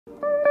Hey,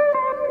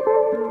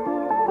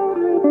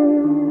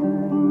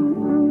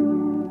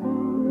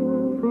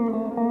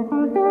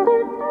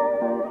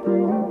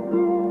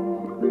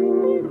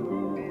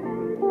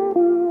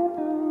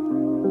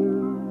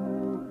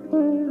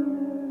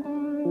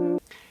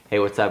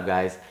 what's up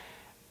guys?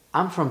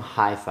 I'm from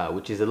Haifa,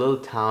 which is a little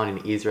town in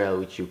Israel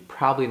which you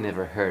probably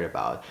never heard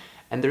about.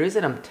 And the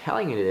reason I'm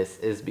telling you this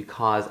is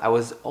because I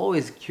was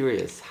always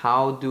curious,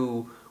 how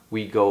do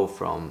we go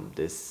from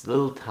this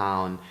little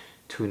town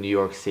to New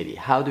York City?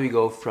 How do we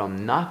go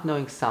from not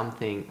knowing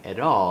something at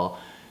all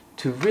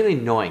to really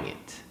knowing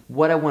it?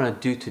 What I want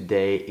to do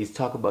today is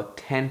talk about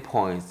 10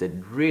 points that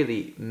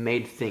really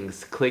made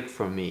things click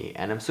for me,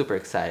 and I'm super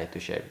excited to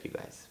share it with you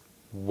guys.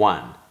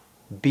 1.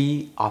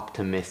 Be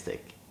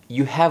optimistic.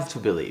 You have to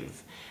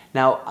believe.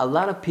 Now, a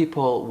lot of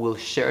people will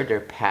share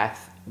their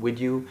path with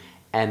you,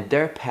 and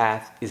their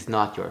path is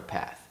not your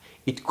path.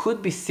 It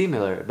could be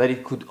similar, but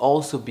it could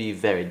also be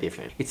very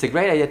different. It's a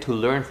great idea to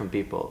learn from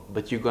people,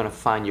 but you're gonna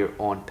find your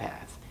own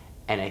path.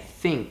 And I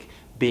think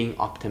being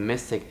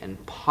optimistic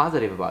and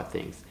positive about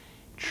things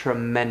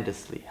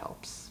tremendously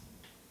helps.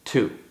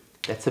 2,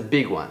 that's a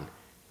big one,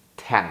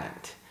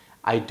 talent.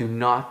 I do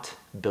not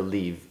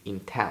believe in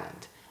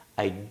talent.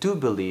 I do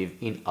believe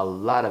in a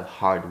lot of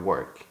hard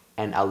work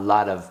and a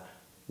lot of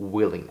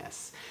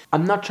willingness.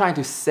 I'm not trying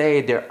to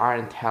say there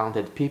aren't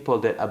talented people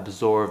that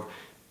absorb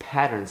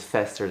patterns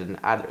faster than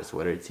others,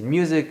 whether it's in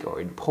music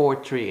or in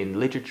poetry, in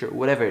literature,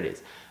 whatever it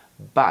is.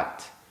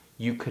 But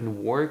you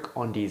can work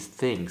on these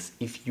things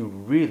if you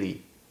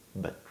really,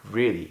 but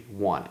really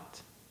want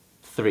it.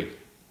 3,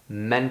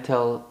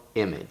 mental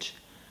image.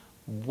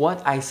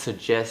 What I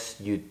suggest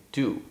you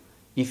do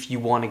if you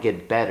want to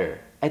get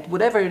better at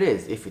whatever it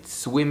is, if it's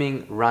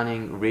swimming,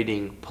 running,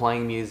 reading,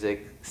 playing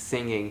music,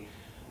 singing,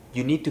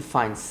 you need to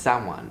find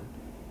someone,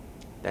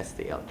 that's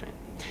the L train,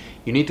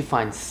 you need to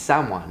find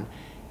someone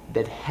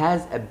that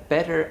has a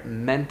better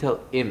mental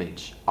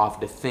image of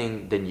the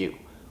thing than you.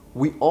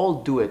 We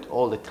all do it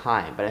all the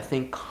time, but I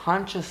think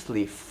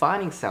consciously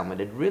finding someone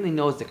that really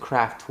knows the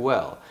craft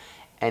well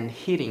and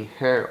hitting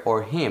her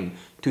or him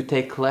to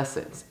take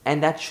lessons,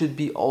 and that should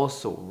be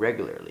also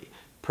regularly,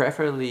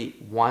 preferably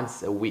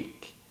once a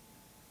week.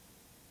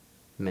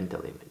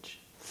 Mental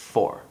image.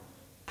 4,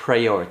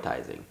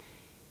 prioritizing.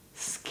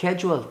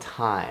 Schedule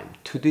time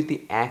to do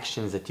the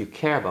actions that you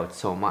care about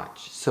so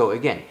much. So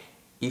again,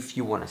 if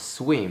you want to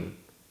swim,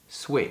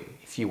 swim.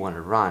 If you want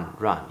to run,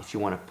 run. If you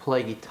want to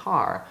play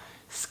guitar,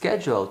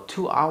 schedule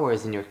 2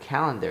 hours in your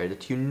calendar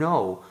that you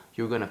know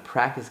you're going to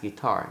practice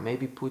guitar.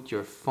 Maybe put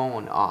your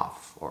phone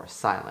off or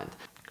silent.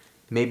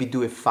 Maybe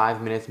do a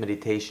 5-minute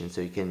meditation so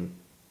you can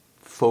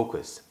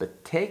focus,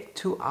 but take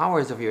 2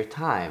 hours of your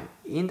time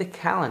in the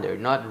calendar,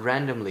 not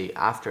randomly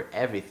after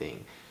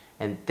everything,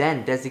 and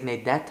then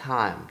designate that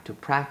time to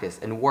practice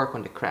and work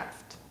on the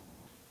craft.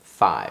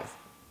 5,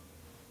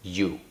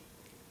 you.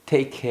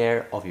 Take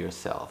care of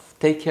yourself.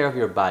 Take care of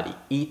your body.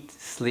 Eat,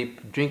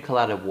 sleep, drink a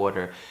lot of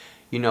water.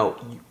 You know,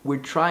 we're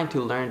trying to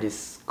learn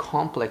this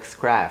complex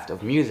craft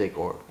of music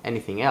or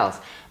anything else,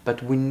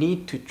 but we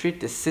need to treat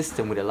the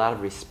system with a lot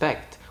of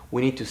respect.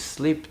 We need to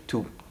sleep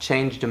to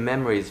change the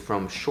memories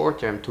from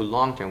short-term to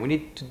long-term. We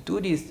need to do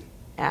these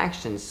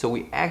actions so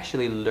we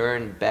actually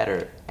learn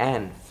better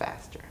and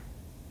faster.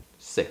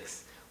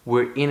 6,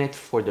 we're in it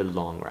for the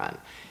long run.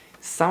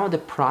 Some of the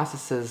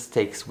processes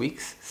takes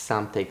weeks,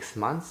 some takes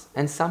months,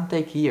 and some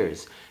take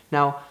years.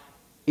 Now,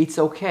 it's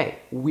okay.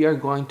 We are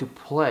going to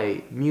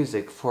play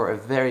music for a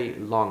very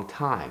long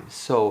time.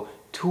 So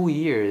 2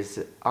 years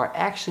are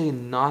actually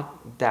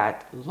not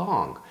that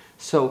long.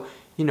 So,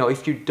 you know,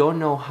 if you don't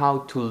know how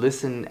to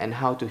listen and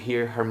how to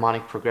hear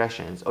harmonic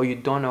progressions, or you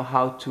don't know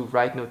how to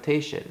write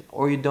notation,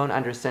 or you don't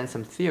understand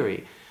some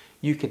theory,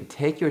 you can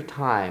take your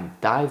time,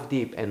 dive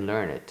deep and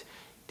learn it.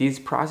 These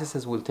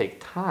processes will take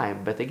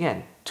time, but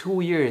again,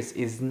 2 years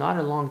is not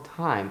a long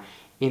time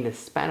in the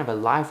span of a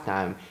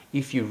lifetime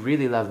if you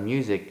really love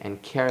music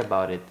and care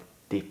about it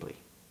deeply.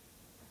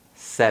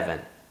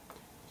 7,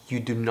 you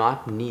do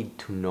not need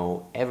to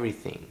know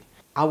everything.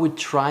 I would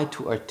try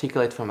to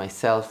articulate for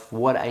myself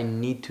what I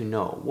need to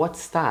know. What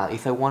style?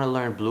 If I want to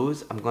learn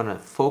blues, I'm going to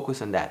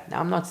focus on that. Now,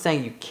 I'm not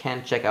saying you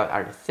can't check out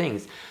other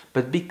things,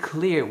 but be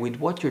clear with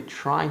what you're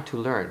trying to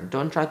learn.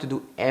 Don't try to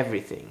do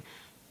everything.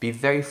 Be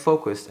very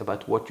focused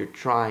about what you're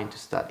trying to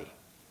study.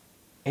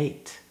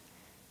 8,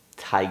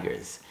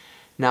 tigers.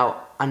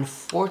 Now,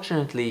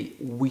 unfortunately,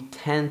 we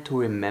tend to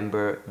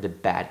remember the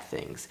bad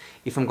things.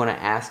 If I'm gonna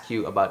ask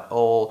you about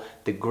all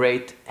the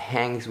great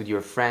hangs with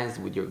your friends,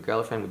 with your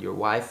girlfriend, with your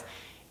wife,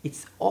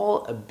 it's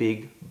all a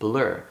big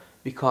blur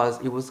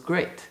because it was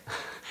great.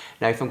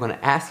 Now, if I'm gonna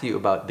ask you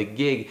about the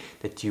gig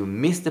that you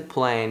missed the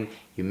plane,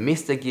 you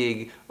missed the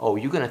gig, oh,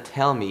 you're gonna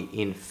tell me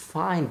in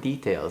fine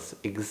details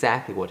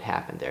exactly what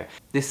happened there.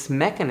 This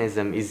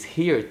mechanism is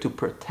here to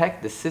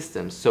protect the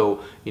system,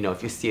 so, you know,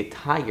 if you see a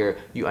tiger,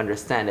 you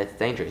understand that's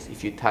dangerous.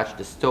 If you touch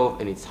the stove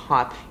and it's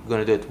hot, you're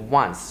gonna do it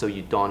once so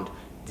you don't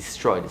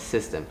destroy the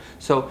system.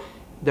 So,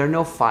 there are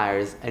no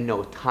fires and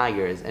no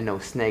tigers and no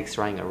snakes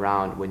running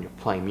around when you're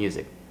playing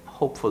music.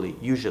 Hopefully,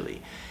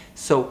 usually.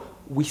 So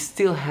we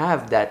still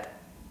have that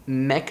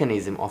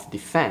mechanism of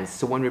defense.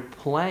 So when we're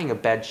playing a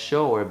bad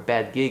show or a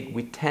bad gig,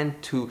 we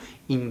tend to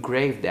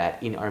engrave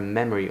that in our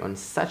memory on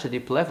such a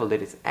deep level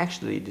that it's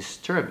actually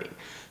disturbing.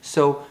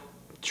 So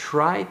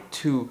try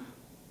to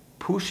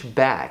push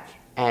back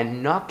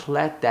and not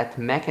let that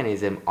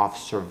mechanism of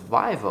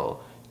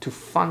survival to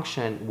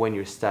function when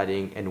you're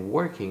studying and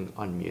working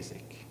on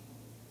music.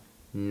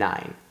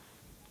 9.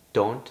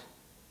 Don't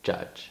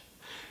judge.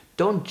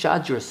 Don't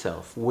judge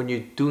yourself when you're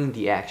doing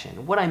the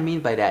action. What I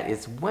mean by that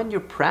is when you're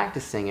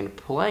practicing and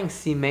playing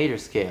C major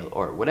scale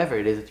or whatever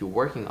it is that you're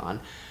working on,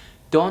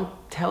 don't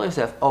tell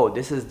yourself, oh,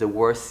 this is the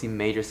worst C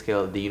major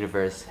scale the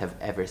universe have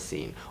ever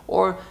seen,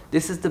 or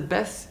this is the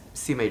best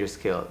C major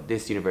scale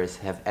this universe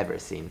have ever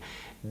seen.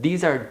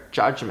 These are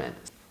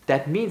judgments.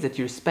 That means that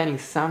you're spending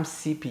some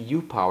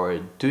CPU power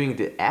doing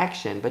the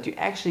action, but you're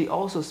actually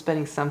also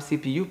spending some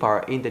CPU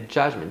power in the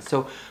judgment.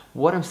 So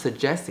what I'm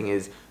suggesting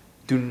is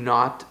do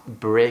not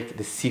break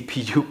the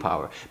CPU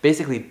power.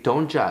 Basically,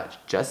 don't judge.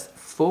 Just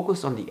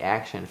focus on the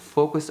action,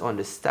 focus on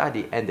the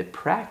study and the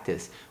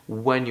practice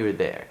when you're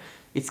there.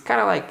 It's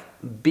kind of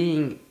like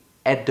being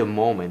at the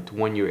moment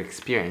when you're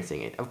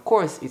experiencing it. Of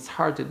course, it's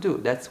hard to do.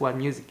 That's why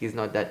music is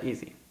not that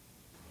easy.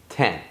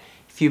 10.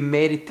 If you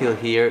made it till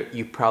here,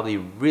 you probably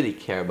really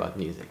care about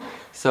music.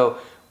 So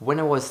when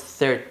I was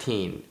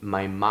 13,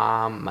 my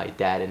mom, my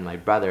dad, and my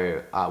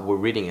brother were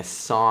reading a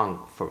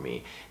song for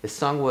me. The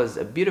song was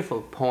a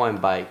beautiful poem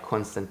by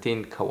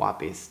Constantine.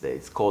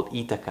 It's called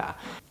Ithaca.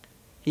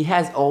 He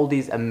has all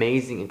these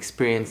amazing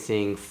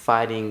experiencing,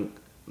 fighting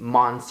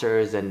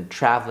monsters and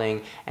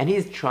traveling, and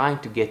he's trying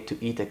to get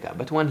to Ithaca.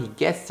 But when he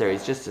gets there,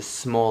 it's just a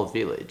small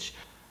village.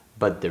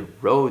 But the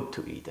road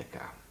to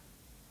Ithaca.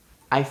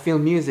 I feel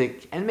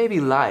music and maybe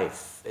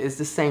life is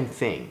the same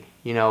thing.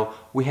 You know,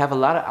 we have a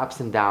lot of ups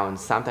and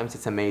downs. Sometimes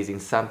it's amazing,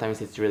 sometimes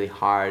it's really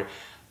hard,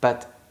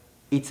 but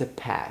it's a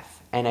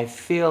path. And I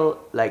feel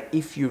like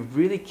if you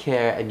really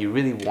care and you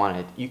really want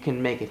it, you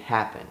can make it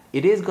happen.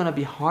 It is gonna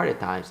be hard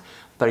at times,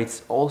 but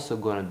it's also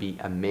gonna be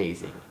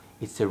amazing.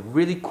 It's a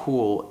really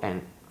cool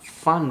and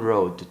fun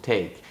road to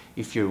take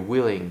if you're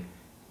willing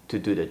to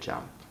do the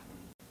jump.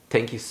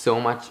 Thank you so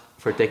much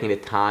for taking the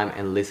time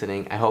and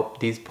listening. I hope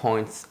these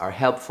points are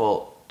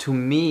helpful. To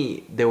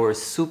me, they were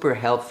super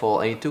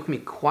helpful, and it took me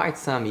quite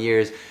some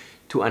years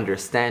to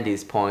understand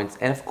these points.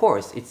 And of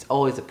course, it's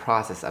always a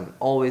process. I'm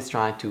always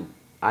trying to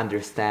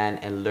understand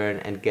and learn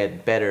and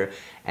get better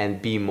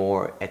and be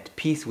more at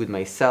peace with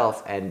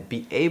myself and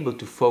be able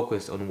to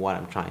focus on what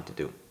I'm trying to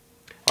do.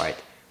 All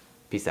right,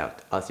 peace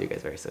out. I'll see you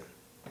guys very soon.